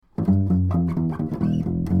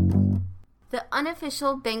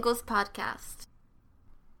unofficial Bengals podcast.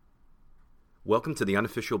 Welcome to the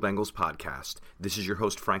unofficial Bengals podcast. This is your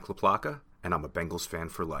host, Frank LaPlaca, and I'm a Bengals fan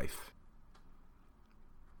for life.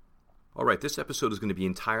 All right, this episode is going to be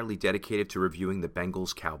entirely dedicated to reviewing the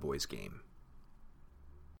Bengals-Cowboys game.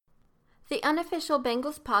 The unofficial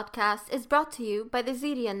Bengals podcast is brought to you by the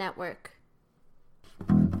Zedia Network.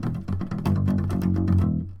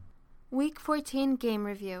 Week 14 game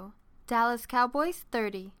review. Dallas Cowboys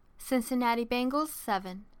 30, Cincinnati Bengals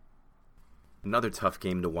 7. Another tough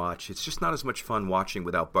game to watch. It's just not as much fun watching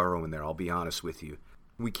without Burrow in there, I'll be honest with you.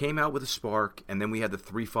 We came out with a spark, and then we had the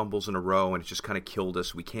 3 fumbles in a row, and it just kind of killed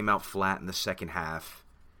us. We came out flat in the second half.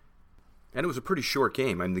 And it was a pretty short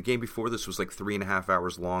game. I mean, the game before this was like 3.5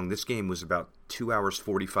 hours long. This game was about 2 hours,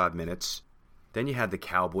 45 minutes. Then you had the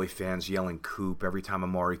Cowboy fans yelling Coop every time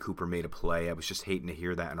Amari Cooper made a play. I was just hating to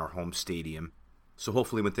hear that in our home stadium. So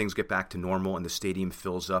hopefully when things get back to normal and the stadium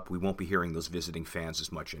fills up, we won't be hearing those visiting fans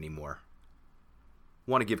as much anymore.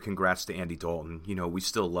 Want to give congrats to Andy Dalton. You know, we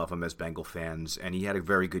still love him as Bengal fans, and he had a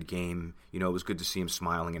very good game. You know, it was good to see him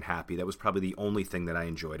smiling and happy. That was probably the only thing that I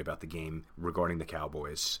enjoyed about the game regarding the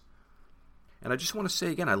Cowboys. And I just want to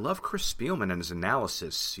say again, I love Chris Spielman and his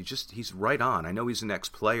analysis. He's right on. I know he's an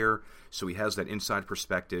ex-player, so he has that inside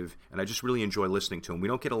perspective, and I just really enjoy listening to him. We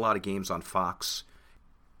don't get a lot of games on Fox.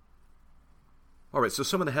 All right, so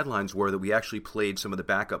some of the headlines were that we actually played some of the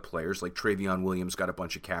backup players, like Travion Williams got a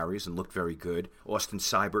bunch of carries and looked very good. Austin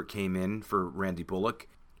Seibert came in for Randy Bullock,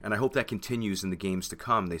 and I hope that continues in the games to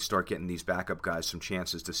come. They start getting these backup guys some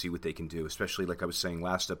chances to see what they can do, especially like I was saying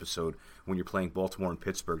last episode, when you're playing Baltimore and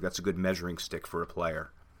Pittsburgh. That's a good measuring stick for a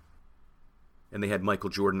player. And they had Michael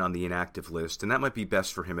Jordan on the inactive list, and that might be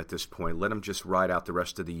best for him at this point. Let him just ride out the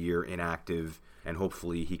rest of the year inactive, and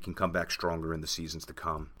hopefully he can come back stronger in the seasons to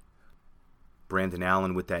come. Brandon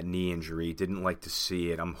Allen with that knee injury, didn't like to see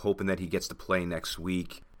it. I'm hoping that he gets to play next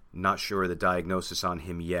week. Not sure of the diagnosis on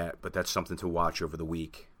him yet, but that's something to watch over the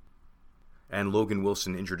week. And Logan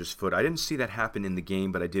Wilson injured his foot. I didn't see that happen in the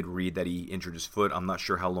game, but I did read that he injured his foot. I'm not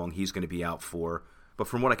sure how long he's going to be out for, but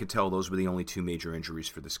from what I could tell, those were the only 2 major injuries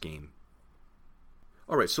for this game.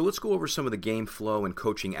 All right, so let's go over some of the game flow and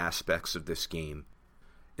coaching aspects of this game.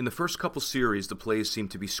 In the first couple series, the plays seemed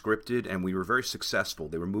to be scripted, and we were very successful.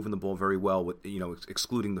 They were moving the ball very well, with,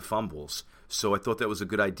 excluding the fumbles. So I thought that was a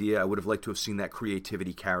good idea. I would have liked to have seen that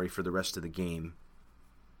creativity carry for the rest of the game.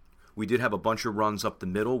 We did have a bunch of runs up the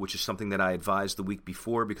middle, which is something that I advised the week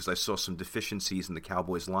before because I saw some deficiencies in the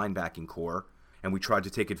Cowboys' linebacking core, and we tried to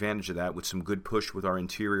take advantage of that with some good push with our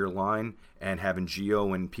interior line and having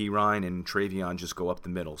Gio and Pirine and Travion just go up the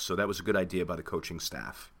middle. So that was a good idea by the coaching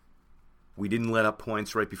staff. We didn't let up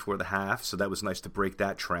points right before the half, so that was nice to break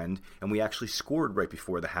that trend, and we actually scored right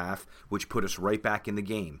before the half, which put us right back in the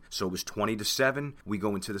game. So it was 20-7, we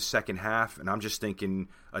go into the second half, and I'm just thinking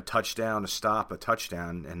a touchdown, a stop, a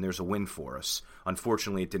touchdown, and there's a win for us.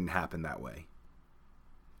 Unfortunately, it didn't happen that way.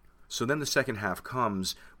 So then the second half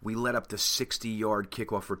comes, we let up the 60-yard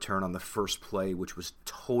kickoff return on the first play, which was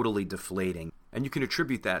totally deflating. And you can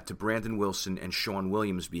attribute that to Brandon Wilson and Sean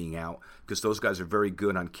Williams being out, because those guys are very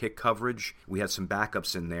good on kick coverage. We had some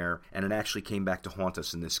backups in there, and it actually came back to haunt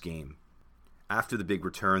us in this game. After the big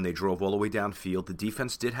return, they drove all the way downfield. The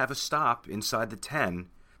defense did have a stop inside the 10,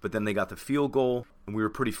 but then they got the field goal, and we were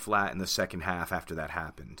pretty flat in the second half after that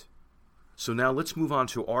happened. So now let's move on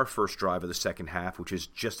to our first drive of the second half, which is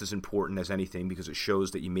just as important as anything because it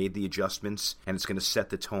shows that you made the adjustments, and it's going to set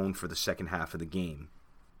the tone for the second half of the game.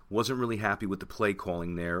 Wasn't really happy with the play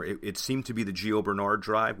calling there. It seemed to be the Gio Bernard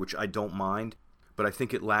drive, which I don't mind, but I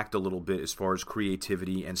think it lacked a little bit as far as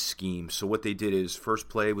creativity and scheme. So what they did is, first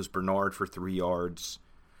play was Bernard for 3 yards.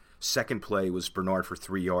 Second play was Bernard for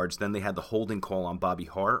 3 yards. Then they had the holding call on Bobby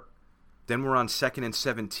Hart. Then we're on 2nd and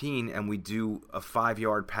 17, and we do a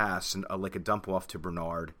 5-yard pass, and like a dump off to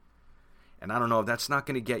Bernard. And I don't know, if that's not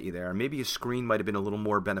going to get you there. Maybe a screen might have been a little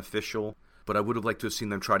more beneficial, but I would have liked to have seen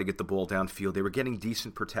them try to get the ball downfield. They were getting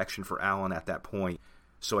decent protection for Allen at that point.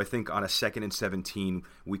 So I think on a 2nd and 17,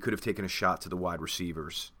 we could have taken a shot to the wide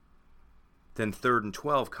receivers. Then 3rd and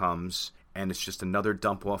 12 comes, and it's just another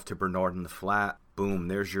dump off to Bernard in the flat. Boom,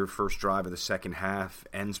 there's your first drive of the second half.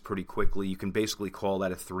 Ends pretty quickly. You can basically call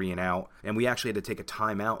that a 3 and out. And we actually had to take a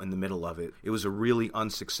timeout in the middle of it. It was a really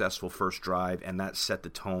unsuccessful first drive, and that set the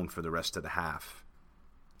tone for the rest of the half.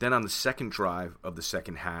 Then on the second drive of the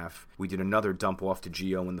second half, we did another dump off to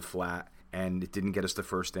Gio in the flat, and it didn't get us the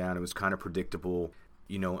first down. It was kind of predictable.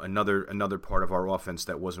 You know, another part of our offense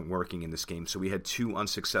that wasn't working in this game. So we had 2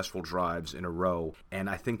 unsuccessful drives in a row, and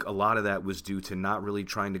I think a lot of that was due to not really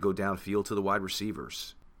trying to go downfield to the wide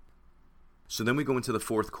receivers. So then we go into the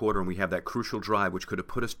fourth quarter, and we have that crucial drive, which could have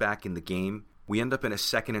put us back in the game. We end up in a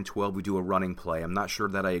 2nd and 12. We do a running play. I'm not sure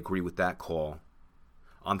that I agree with that call.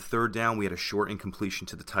 On 3rd down, we had a short incompletion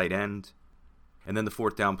to the tight end. And then the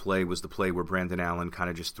 4th down play was the play where Brandon Allen kind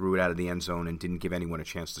of just threw it out of the end zone and didn't give anyone a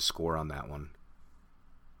chance to score on that one.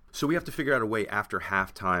 So we have to figure out a way after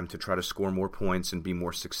halftime to try to score more points and be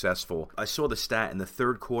more successful. I saw the stat in the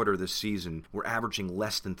 3rd quarter of this season, we're averaging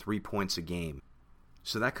less than 3 points a game.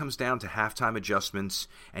 So that comes down to halftime adjustments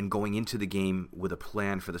and going into the game with a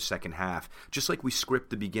plan for the second half. Just like we script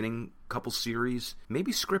the beginning couple series,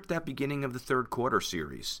 maybe script that beginning of the 3rd quarter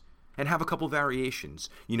series and have a couple variations.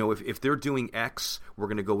 You know, if they're doing X, we're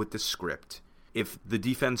going to go with this script. If the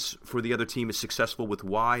defense for the other team is successful with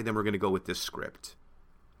Y, then we're going to go with this script.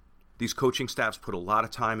 These coaching staffs put a lot of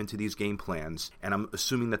time into these game plans, and I'm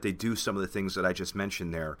assuming that they do some of the things that I just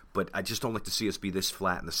mentioned there, but I just don't like to see us be this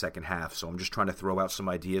flat in the second half, so I'm just trying to throw out some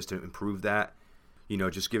ideas to improve that. You know,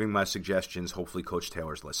 just giving my suggestions. Hopefully Coach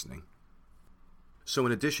Taylor's listening. So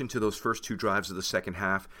in addition to those first 2 drives of the second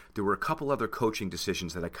half, there were a couple other coaching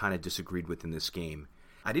decisions that I kind of disagreed with in this game.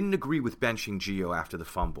 I didn't agree with benching Gio after the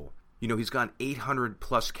fumble. You know, he's gotten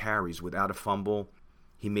 800-plus carries without a fumble.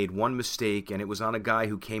 He made one mistake, and it was on a guy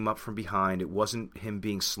who came up from behind. It wasn't him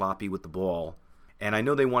being sloppy with the ball. And I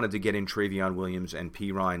know they wanted to get in Travion Williams and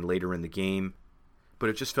Perine later in the game,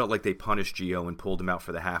 but it just felt like they punished Gio and pulled him out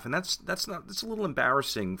for the half. And that's a little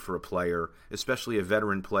embarrassing for a player, especially a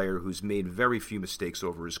veteran player who's made very few mistakes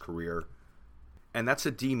over his career. And that's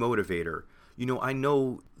a demotivator. You know, I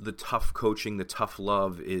know the tough coaching, the tough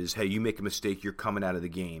love is, hey, you make a mistake, you're coming out of the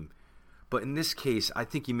game. But in this case, I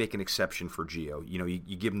think you make an exception for Gio. You know,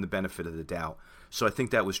 you give him the benefit of the doubt. So I think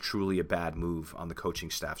that was truly a bad move on the coaching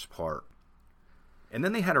staff's part. And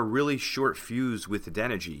then they had a really short fuse with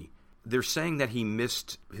Adeniji. They're saying that he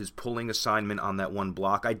missed his pulling assignment on that one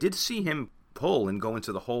block. I did see him pull and go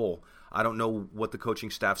into the hole. I don't know what the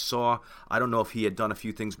coaching staff saw. I don't know if he had done a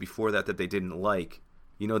few things before that they didn't like.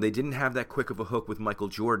 You know, they didn't have that quick of a hook with Michael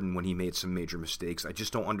Jordan when he made some major mistakes. I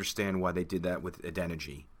just don't understand why they did that with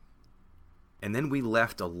Adeniji. And then we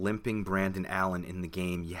left a limping Brandon Allen in the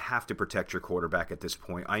game. You have to protect your quarterback at this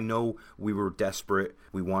point. I know we were desperate.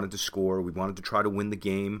 We wanted to score. We wanted to try to win the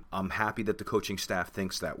game. I'm happy that the coaching staff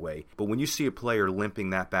thinks that way. But when you see a player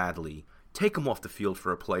limping that badly, take him off the field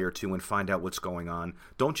for a play or two and find out what's going on.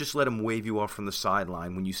 Don't just let him wave you off from the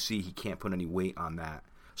sideline when you see he can't put any weight on that.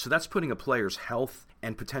 So that's putting a player's health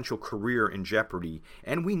and potential career in jeopardy.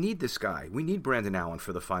 And we need this guy. We need Brandon Allen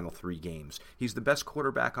for the final 3 games. He's the best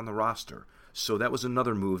quarterback on the roster. So that was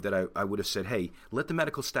another move that I would have said, hey, let the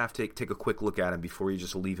medical staff take a quick look at him before you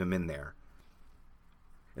just leave him in there.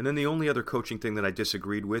 And then the only other coaching thing that I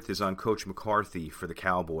disagreed with is on Coach McCarthy for the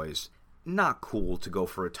Cowboys. Not cool to go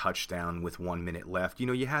for a touchdown with 1 minute left. You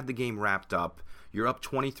know, you had the game wrapped up. You're up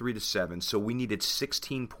 23-7, so we needed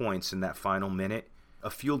 16 points in that final minute. A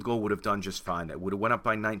field goal would have done just fine. That would have went up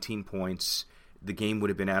by 19 points. The game would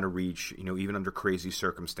have been out of reach, you know, even under crazy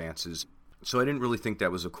circumstances. So I didn't really think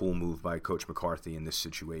that was a cool move by Coach McCarthy in this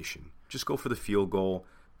situation. Just go for the field goal,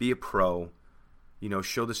 be a pro, you know,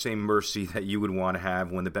 show the same mercy that you would want to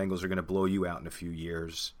have when the Bengals are going to blow you out in a few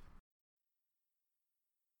years.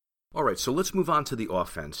 All right, so let's move on to the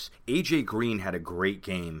offense. A.J. Green had a great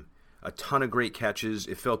game. A ton of great catches.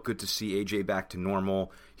 It felt good to see A.J. back to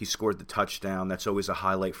normal. He scored the touchdown. That's always a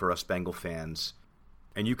highlight for us Bengal fans.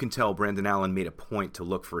 And you can tell Brandon Allen made a point to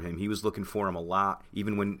look for him. He was looking for him a lot.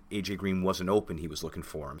 Even when A.J. Green wasn't open, he was looking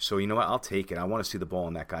for him. So you know what? I'll take it. I want to see the ball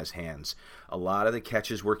in that guy's hands. A lot of the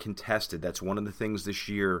catches were contested. That's one of the things this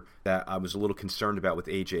year that I was a little concerned about with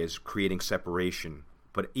A.J. is creating separation.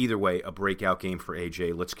 But either way, a breakout game for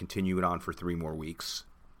A.J. Let's continue it on for 3 more weeks.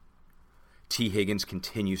 T. Higgins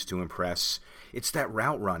continues to impress. It's that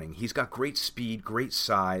route running. He's got great speed, great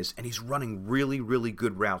size, and he's running really, really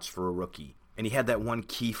good routes for a rookie. And he had that one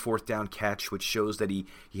key 4th down catch, which shows that he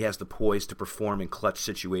has the poise to perform in clutch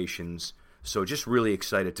situations. So just really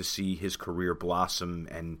excited to see his career blossom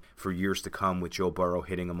and for years to come with Joe Burrow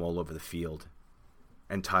hitting him all over the field.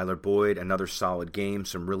 And Tyler Boyd, another solid game,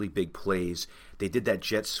 some really big plays. They did that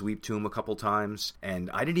jet sweep to him a couple times,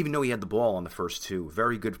 and I didn't even know he had the ball on the first 2.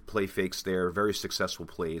 Very good play fakes there, very successful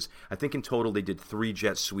plays. I think in total they did 3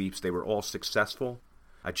 jet sweeps. They were all successful.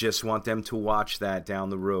 I just want them to watch that down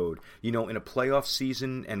the road. You know, in a playoff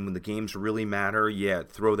season and when the games really matter, yeah,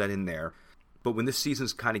 throw that in there. But when this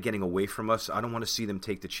season's kind of getting away from us, I don't want to see them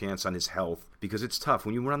take the chance on his health because it's tough.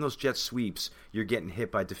 When you run those jet sweeps, you're getting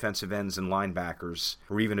hit by defensive ends and linebackers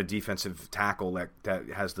or even a defensive tackle that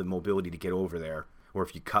has the mobility to get over there. Or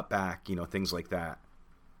if you cut back, you know, things like that.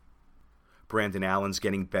 Brandon Allen's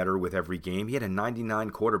getting better with every game. He had a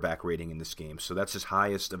 99 quarterback rating in this game, so that's his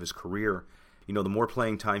highest of his career. The more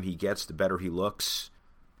playing time he gets, the better he looks.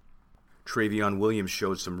 Travion Williams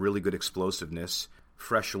showed some really good explosiveness.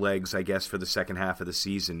 Fresh legs, I guess, for the second half of the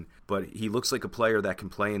season. But he looks like a player that can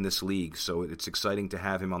play in this league, so it's exciting to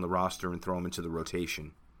have him on the roster and throw him into the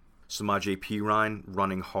rotation. Samaje Perine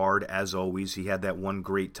running hard, as always. He had that one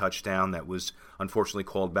great touchdown that was unfortunately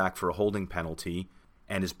called back for a holding penalty.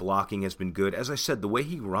 And his blocking has been good. As I said, the way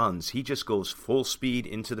he runs, he just goes full speed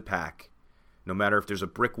into the pack. No matter if there's a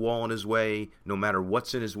brick wall in his way, no matter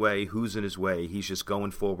what's in his way, who's in his way, he's just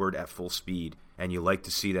going forward at full speed. And you like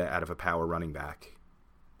to see that out of a power running back.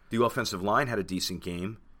 The offensive line had a decent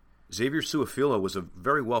game. Xavier Su'a-Filo was a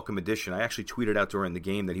very welcome addition. I actually tweeted out during the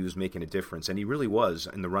game that he was making a difference, and he really was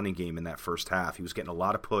in the running game in that first half. He was getting a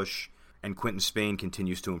lot of push, and Quinton Spain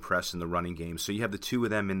continues to impress in the running game. So you have the two of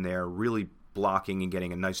them in there really blocking and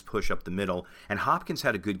getting a nice push up the middle. And Hopkins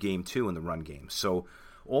had a good game, too, in the run game. So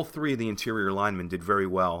all three of the interior linemen did very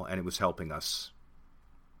well, and it was helping us.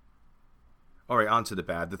 All right, on to the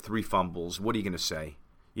bad. The 3 fumbles. What are you going to say?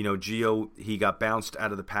 Gio, he got bounced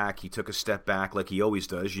out of the pack. He took a step back like he always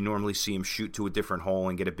does. You normally see him shoot to a different hole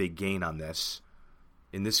and get a big gain on this.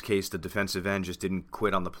 In this case, the defensive end just didn't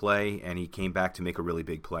quit on the play, and he came back to make a really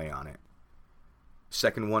big play on it.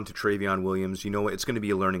 Second one to Travion Williams. It's going to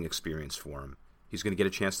be a learning experience for him. He's going to get a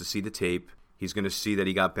chance to see the tape. He's going to see that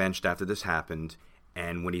he got benched after this happened.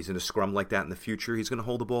 And when he's in a scrum like that in the future, he's going to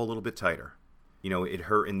hold the ball a little bit tighter. It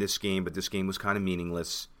hurt in this game, but this game was kind of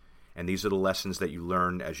meaningless. And these are the lessons that you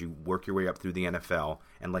learn as you work your way up through the NFL.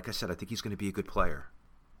 And like I said, I think he's going to be a good player.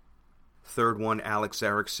 Third one, Alex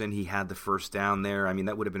Erickson. He had the first down there.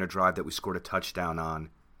 That would have been a drive that we scored a touchdown on.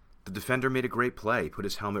 The defender made a great play, put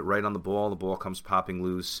his helmet right on the ball comes popping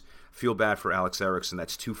loose. Feel bad for Alex Erickson.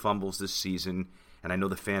 That's 2 fumbles this season, and I know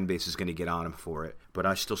the fan base is going to get on him for it. But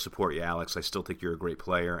I still support you, Alex. I still think you're a great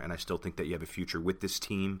player, and I still think that you have a future with this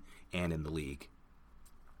team and in the league.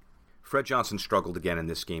 Fred Johnson struggled again in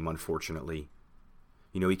this game, unfortunately.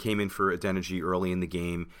 He came in for Adeniji early in the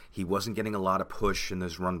game. He wasn't getting a lot of push in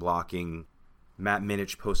his run blocking. Matt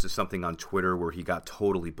Minich posted something on Twitter where he got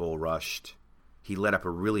totally bull rushed. He let up a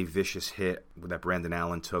really vicious hit that Brandon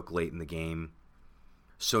Allen took late in the game.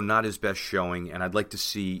 So not his best showing, and I'd like to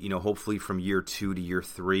see, hopefully from year 2 to year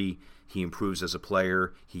 3, he improves as a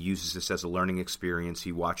player. He uses this as a learning experience.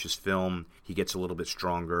 He watches film. He gets a little bit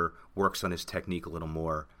stronger, works on his technique a little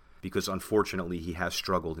more. Because unfortunately he has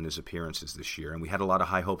struggled in his appearances this year, and we had a lot of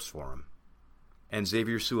high hopes for him. And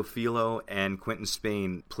Xavier Su'a-Filo and Quinton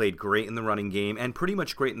Spain played great in the running game and pretty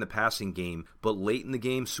much great in the passing game, but late in the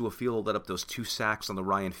game, Su'a-Filo let up those 2 sacks on the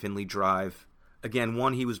Ryan Finley drive. Again,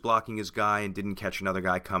 one, he was blocking his guy and didn't catch another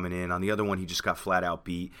guy coming in. On the other one, he just got flat out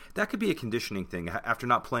beat. That could be a conditioning thing. After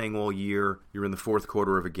not playing all year, you're in the 4th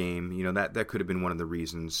quarter of a game. That could have been one of the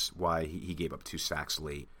reasons why he gave up 2 sacks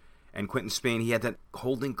late. And Quinton Spain, he had that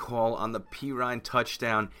holding call on the Perine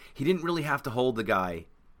touchdown. He didn't really have to hold the guy.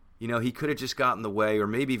 He could have just gotten in the way or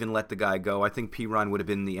maybe even let the guy go. I think Perine would have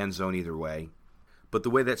been in the end zone either way. But the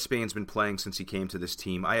way that Spain's been playing since he came to this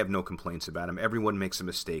team, I have no complaints about him. Everyone makes a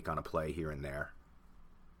mistake on a play here and there.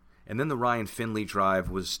 And then the Ryan Finley drive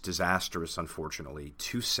was disastrous, unfortunately.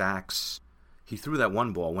 2 sacks. He threw that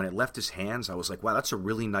one ball. When it left his hands, I was like, wow, that's a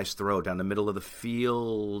really nice throw down the middle of the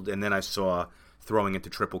field. And then I saw throwing into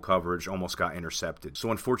triple coverage, almost got intercepted. So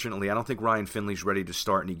unfortunately, I don't think Ryan Finley's ready to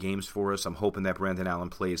start any games for us. I'm hoping that Brandon Allen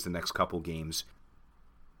plays the next couple games.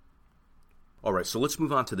 All right, so let's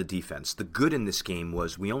move on to the defense. The good in this game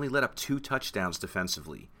was we only let up 2 touchdowns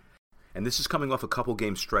defensively. And this is coming off a couple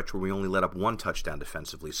game stretch where we only let up 1 touchdown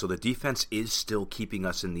defensively. So the defense is still keeping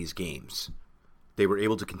us in these games. They were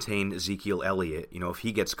able to contain Ezekiel Elliott. If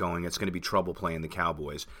he gets going, it's going to be trouble playing the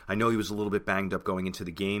Cowboys. I know he was a little bit banged up going into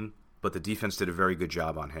the game, but the defense did a very good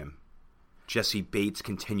job on him. Jesse Bates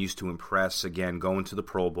continues to impress, again, going to the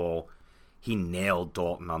Pro Bowl. He nailed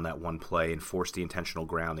Dalton on that one play and forced the intentional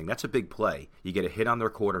grounding. That's a big play. You get a hit on their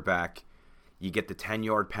quarterback. You get the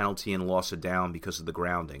 10-yard penalty and loss of down because of the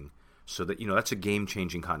grounding. So that, that's a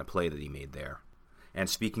game-changing kind of play that he made there. And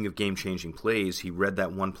speaking of game-changing plays, he read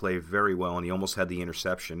that one play very well, and he almost had the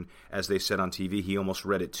interception. As they said on TV, he almost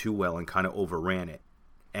read it too well and kind of overran it.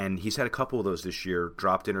 And he's had a couple of those this year,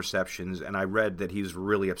 dropped interceptions, and I read that he was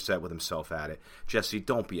really upset with himself at it. Jesse,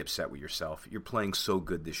 don't be upset with yourself. You're playing so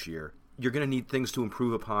good this year. You're going to need things to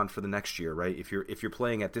improve upon for the next year, right? If you're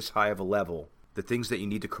playing at this high of a level, the things that you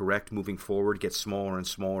need to correct moving forward get smaller and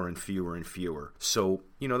smaller and fewer. So,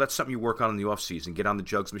 that's something you work on in the offseason. Get on the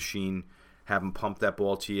jugs machine, have him pump that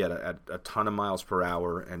ball to you at a ton of miles per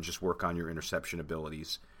hour, and just work on your interception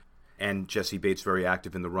abilities. And Jesse Bates very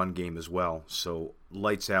active in the run game as well. So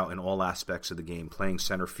lights out in all aspects of the game. Playing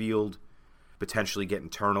center field, potentially getting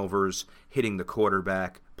turnovers, hitting the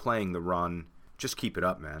quarterback, playing the run. Just keep it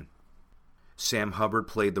up, man. Sam Hubbard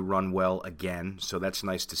played the run well again, so that's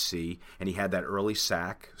nice to see. And he had that early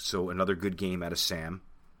sack, so another good game out of Sam.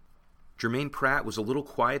 Jermaine Pratt was a little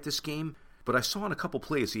quiet this game, but I saw in a couple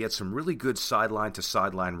plays he had some really good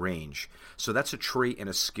sideline-to-sideline range. So that's a trait and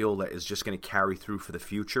a skill that is just going to carry through for the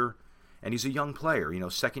future. And he's a young player,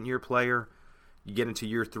 second-year player. You get into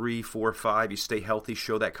year 3, 4, 5, you stay healthy,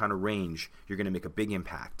 show that kind of range, you're going to make a big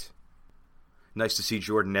impact. Nice to see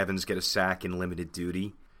Jordan Evans get a sack in limited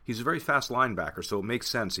duty. He's a very fast linebacker, so it makes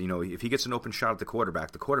sense. If he gets an open shot at the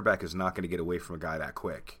quarterback is not going to get away from a guy that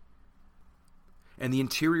quick. And the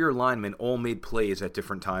interior linemen all made plays at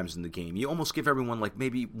different times in the game. You almost give everyone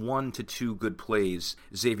maybe 1 to 2 good plays.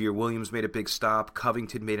 Xavier Williams made a big stop.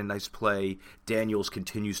 Covington made a nice play. Daniels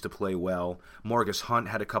continues to play well. Margus Hunt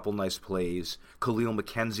had a couple nice plays. Khalil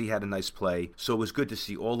McKenzie had a nice play. So it was good to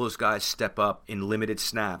see all those guys step up in limited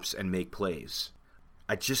snaps and make plays.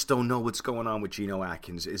 I just don't know what's going on with Geno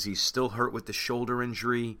Atkins. Is he still hurt with the shoulder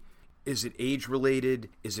injury? Is it age-related?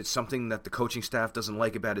 Is it something that the coaching staff doesn't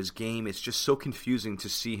like about his game? It's just so confusing to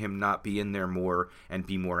see him not be in there more and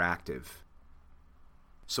be more active.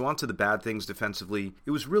 So on to the bad things defensively.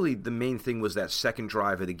 It was really the main thing was that second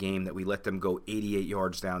drive of the game that we let them go 88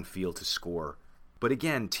 yards downfield to score. But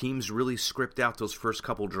again, teams really script out those first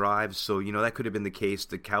couple drives, so that could have been the case.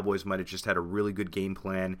 The Cowboys might have just had a really good game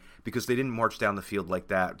plan because they didn't march down the field like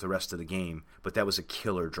that the rest of the game. But that was a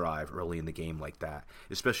killer drive early in the game like that,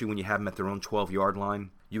 especially when you have them at their own 12-yard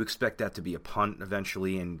line. You expect that to be a punt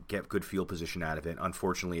eventually and get good field position out of it.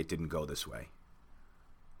 Unfortunately, it didn't go this way.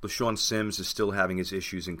 LaShawn Sims is still having his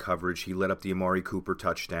issues in coverage. He let up the Amari Cooper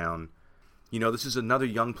touchdown. This is another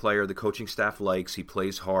young player the coaching staff likes. He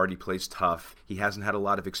plays hard. He plays tough. He hasn't had a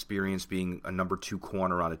lot of experience being a number 2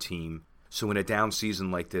 corner on a team. So in a down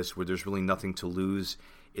season like this where there's really nothing to lose,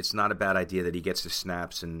 it's not a bad idea that he gets his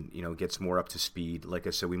snaps and, gets more up to speed. Like I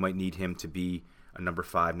said, we might need him to be a number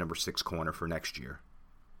 5, number 6 corner for next year.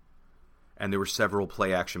 And there were several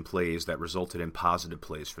play-action plays that resulted in positive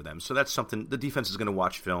plays for them. So that's something the defense is going to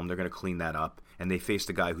watch film. They're going to clean that up. And they faced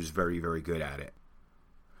a guy who's very, very good at it.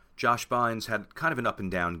 Josh Bynes had kind of an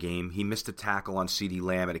up-and-down game. He missed a tackle on CeeDee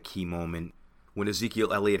Lamb at a key moment. When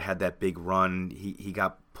Ezekiel Elliott had that big run, he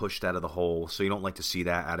got pushed out of the hole, so you don't like to see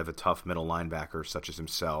that out of a tough middle linebacker such as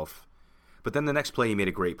himself. But then the next play, he made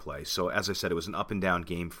a great play. So as I said, it was an up-and-down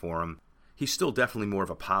game for him. He's still definitely more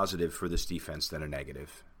of a positive for this defense than a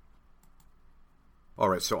negative. All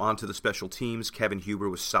right, so on to the special teams. Kevin Huber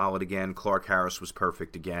was solid again. Clark Harris was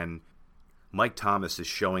perfect again. Mike Thomas is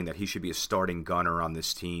showing that he should be a starting gunner on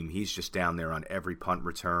this team. He's just down there on every punt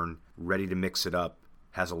return, ready to mix it up,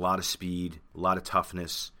 has a lot of speed, a lot of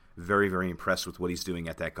toughness. Very, very impressed with what he's doing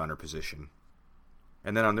at that gunner position.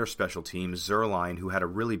 And then on their special teams, Zerline, who had a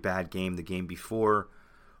really bad game the game before,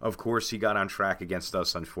 of course he got on track against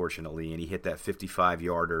us, unfortunately, and he hit that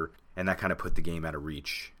 55-yarder, and that kind of put the game out of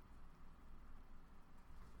reach.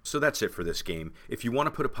 So that's it for this game. If you want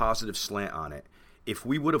to put a positive slant on it, if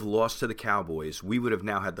we would have lost to the Cowboys, we would have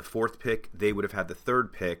now had the 4th pick. They would have had the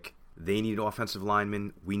 3rd pick. They need offensive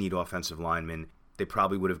linemen. We need offensive linemen. They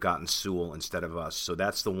probably would have gotten Sewell instead of us. So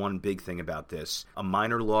that's the one big thing about this. A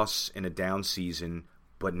minor loss in a down season,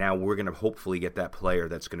 but now we're going to hopefully get that player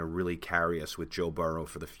that's going to really carry us with Joe Burrow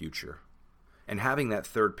for the future. And having that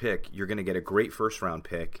 3rd pick, you're going to get a great first-round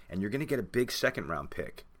pick, and you're going to get a big second-round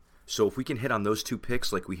pick. So if we can hit on those 2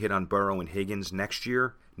 picks like we hit on Burrow and Higgins next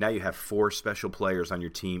year, now you have 4 special players on your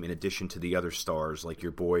team in addition to the other stars like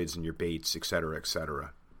your Boyds and your Bates, etc.,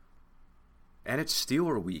 etc. And it's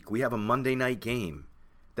Steeler week. We have a Monday night game.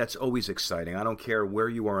 That's always exciting. I don't care where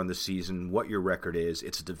you are in the season, what your record is.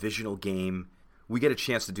 It's a divisional game. We get a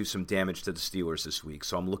chance to do some damage to the Steelers this week,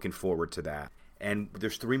 so I'm looking forward to that. And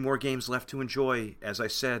there's 3 more games left to enjoy. As I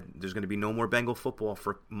said, there's going to be no more Bengal football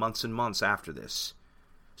for months and months after this.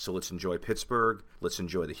 So let's enjoy Pittsburgh, let's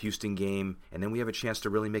enjoy the Houston game, and then we have a chance to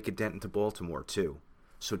really make a dent into Baltimore too.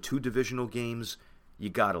 So 2 divisional games, you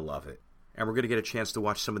gotta love it. And we're going to get a chance to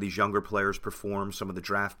watch some of these younger players perform, some of the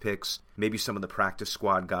draft picks, maybe some of the practice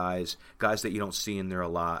squad guys that you don't see in there a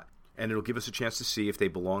lot. And it'll give us a chance to see if they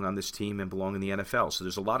belong on this team and belong in the NFL. So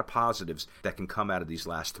there's a lot of positives that can come out of these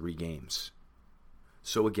last 3 games.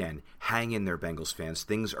 So again, hang in there, Bengals fans.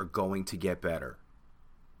 Things are going to get better.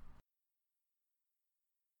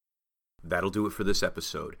 That'll do it for this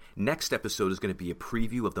episode. Next episode is going to be a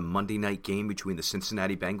preview of the Monday night game between the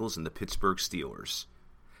Cincinnati Bengals and the Pittsburgh Steelers.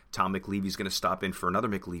 Tom McLeavy's going to stop in for another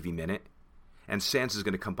McLeavy Minute, and Sands is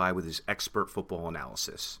going to come by with his expert football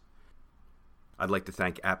analysis. I'd like to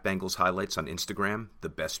thank @Bengals Highlights on Instagram, the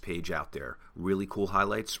best page out there. Really cool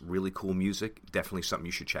highlights, really cool music, definitely something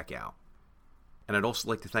you should check out. And I'd also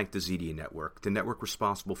like to thank the Zedia Network, the network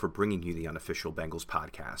responsible for bringing you the unofficial Bengals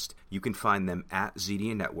podcast. You can find them at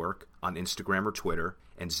Zedia Network on Instagram or Twitter,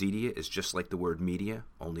 and Zedia is just like the word media,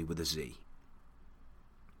 only with a Z.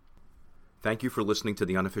 Thank you for listening to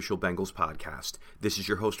the unofficial Bengals podcast. This is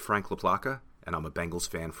your host, Frank LaPlaca, and I'm a Bengals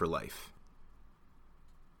fan for life.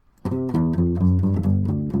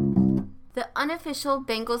 The unofficial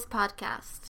Bengals podcast.